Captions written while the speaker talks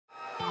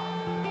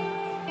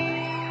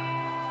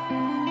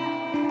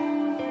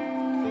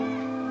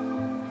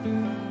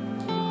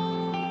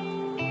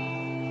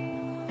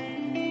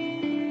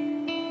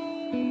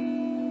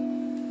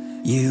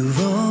You've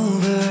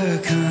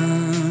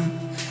overcome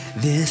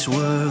this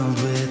world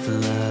with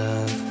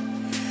love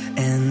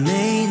and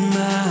made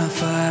my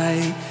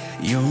fight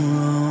your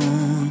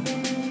own.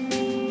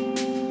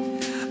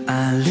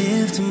 I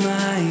lift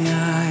my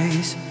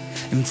eyes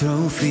and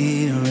throw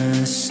fear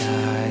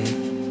aside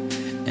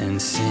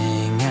and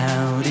sing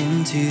out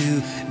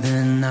into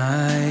the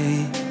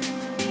night.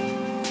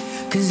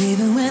 'Cause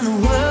even when the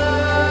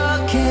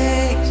world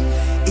cakes,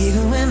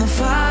 even when the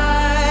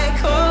fight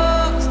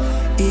calls,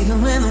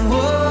 even when the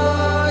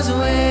war's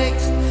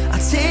waged, I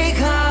take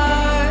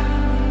heart.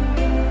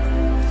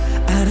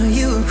 I know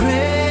you are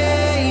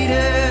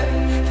greater,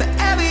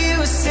 forever you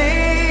are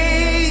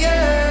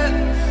Savior.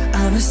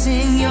 I'ma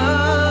sing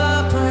your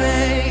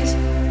praise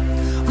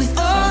with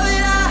all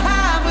that I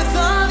have, with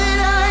all that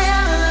I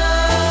am.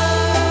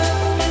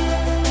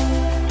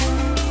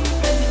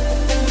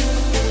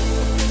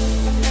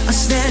 I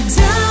stand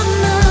down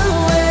the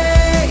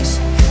waves,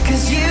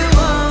 'cause you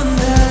own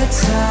the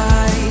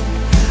tide.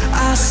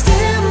 I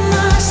still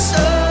my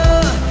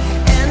soul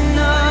and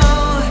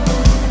know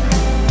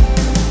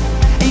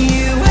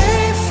you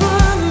wait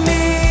for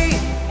me.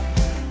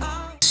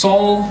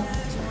 Saul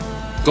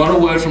got a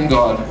word from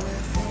God,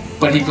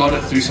 but he got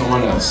it through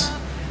someone else.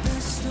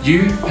 You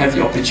have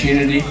the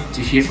opportunity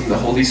to hear from the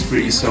Holy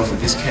Spirit yourself at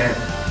this camp,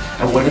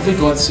 and whatever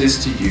God says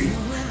to you,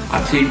 I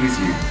plead with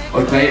you,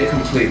 obey it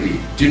completely.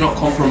 Do not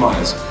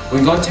compromise.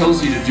 When God tells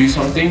you to do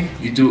something,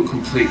 you do it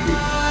completely.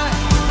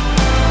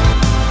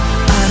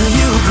 I know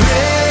you are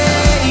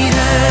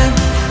greater,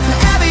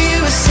 forever you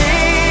are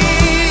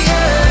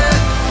Savior.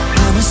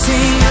 I'ma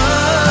sing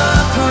your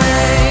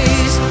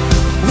praise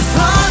with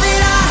all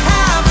that I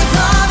have, with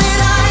all that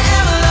I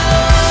ever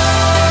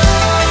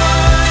loved,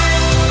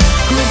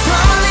 with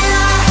all that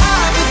I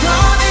have, with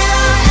all that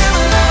I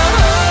ever loved.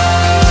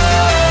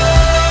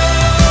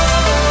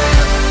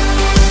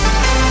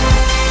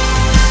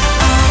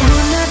 I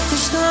won't let the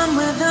storm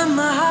weather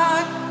my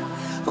heart,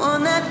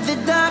 won't let the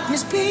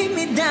darkness beat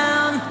me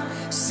down.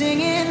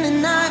 Singing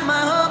tonight,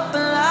 my hope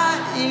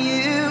lies in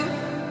you.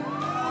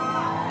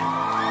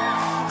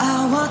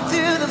 I'll walk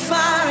through the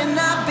fire.